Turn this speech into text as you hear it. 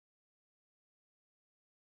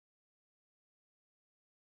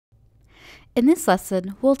In this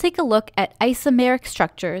lesson, we'll take a look at isomeric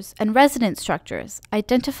structures and resonance structures,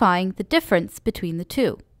 identifying the difference between the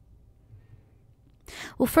two.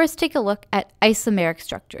 We'll first take a look at isomeric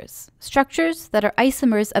structures. Structures that are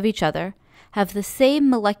isomers of each other have the same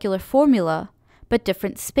molecular formula, but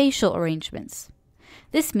different spatial arrangements.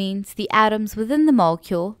 This means the atoms within the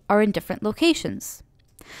molecule are in different locations.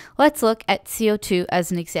 Let's look at CO2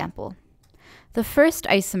 as an example. The first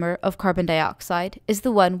isomer of carbon dioxide is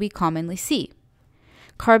the one we commonly see.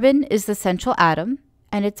 Carbon is the central atom,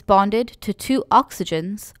 and it's bonded to two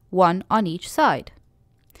oxygens, one on each side.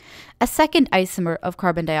 A second isomer of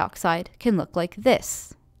carbon dioxide can look like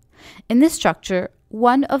this. In this structure,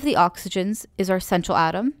 one of the oxygens is our central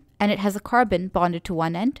atom, and it has a carbon bonded to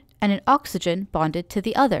one end and an oxygen bonded to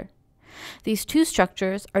the other. These two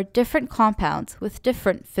structures are different compounds with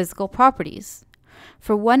different physical properties.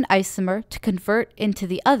 For one isomer to convert into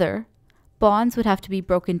the other, bonds would have to be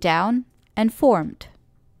broken down and formed.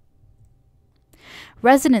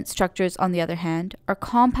 Resonance structures, on the other hand, are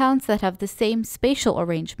compounds that have the same spatial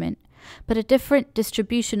arrangement, but a different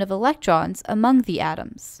distribution of electrons among the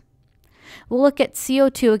atoms. We'll look at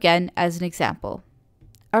CO2 again as an example.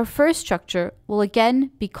 Our first structure will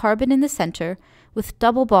again be carbon in the center with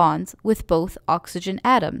double bonds with both oxygen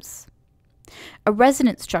atoms. A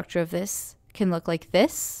resonance structure of this can look like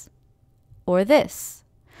this or this.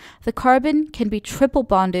 The carbon can be triple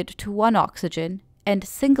bonded to one oxygen and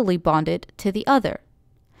singly bonded to the other.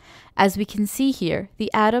 As we can see here,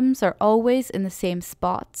 the atoms are always in the same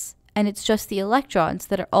spots, and it's just the electrons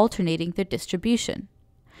that are alternating their distribution.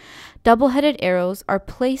 Double-headed arrows are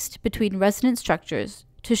placed between resonance structures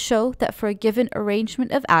to show that for a given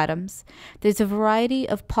arrangement of atoms, there's a variety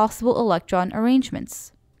of possible electron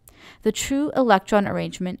arrangements. The true electron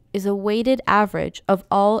arrangement is a weighted average of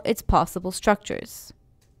all its possible structures.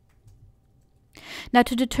 Now,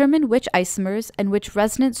 to determine which isomers and which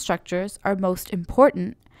resonance structures are most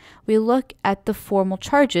important, we look at the formal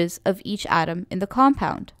charges of each atom in the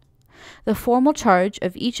compound. The formal charge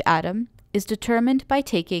of each atom is determined by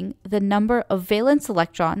taking the number of valence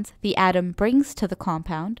electrons the atom brings to the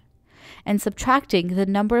compound and subtracting the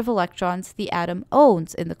number of electrons the atom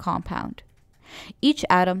owns in the compound. Each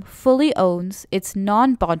atom fully owns its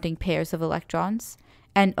non-bonding pairs of electrons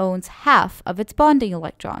and owns half of its bonding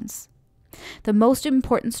electrons. The most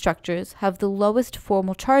important structures have the lowest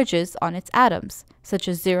formal charges on its atoms, such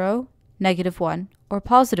as 0, -1, or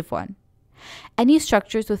 +1. Any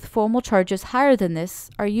structures with formal charges higher than this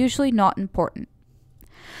are usually not important.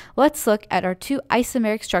 Let's look at our two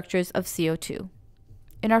isomeric structures of CO2.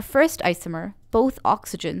 In our first isomer, both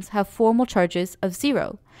oxygens have formal charges of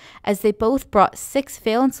 0, as they both brought 6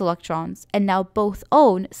 valence electrons and now both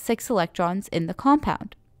own 6 electrons in the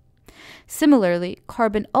compound. Similarly,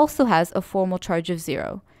 carbon also has a formal charge of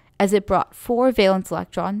 0, as it brought 4 valence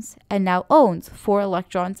electrons and now owns 4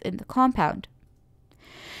 electrons in the compound.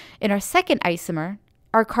 In our second isomer,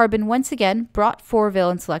 our carbon once again brought 4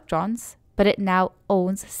 valence electrons, but it now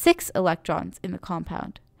owns 6 electrons in the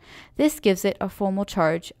compound. This gives it a formal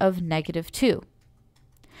charge of -2.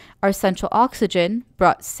 Our central oxygen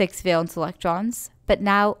brought 6 valence electrons, but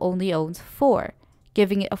now only owns 4,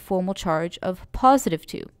 giving it a formal charge of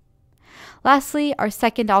 +2. Lastly, our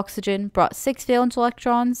second oxygen brought 6 valence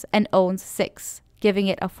electrons and owns 6, giving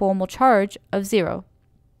it a formal charge of 0.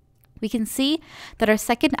 We can see that our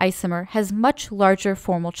second isomer has much larger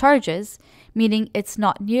formal charges, meaning it's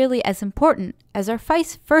not nearly as important as our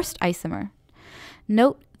first isomer.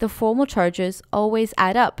 Note the formal charges always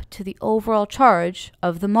add up to the overall charge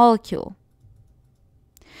of the molecule.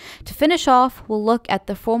 To finish off, we'll look at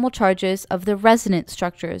the formal charges of the resonance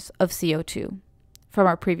structures of CO2. From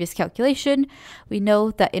our previous calculation, we know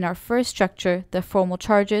that in our first structure, the formal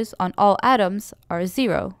charges on all atoms are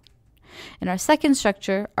 0. In our second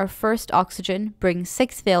structure, our first oxygen brings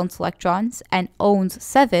 6 valence electrons and owns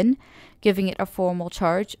 7, giving it a formal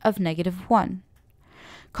charge of -1.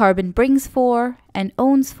 Carbon brings 4 and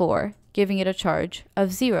owns 4, giving it a charge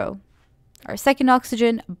of 0. Our second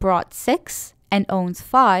oxygen brought 6 and owns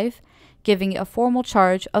 5, giving it a formal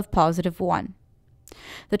charge of +1.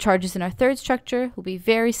 The charges in our third structure will be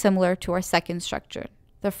very similar to our second structure.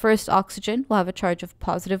 The first oxygen will have a charge of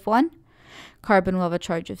 +1, carbon will have a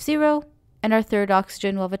charge of 0, and our third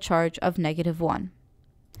oxygen will have a charge of -1.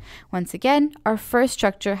 Once again, our first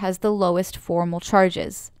structure has the lowest formal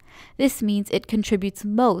charges. This means it contributes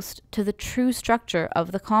most to the true structure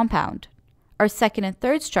of the compound. Our second and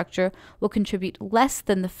third structure will contribute less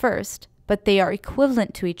than the first, but they are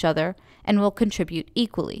equivalent to each other and will contribute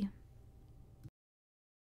equally.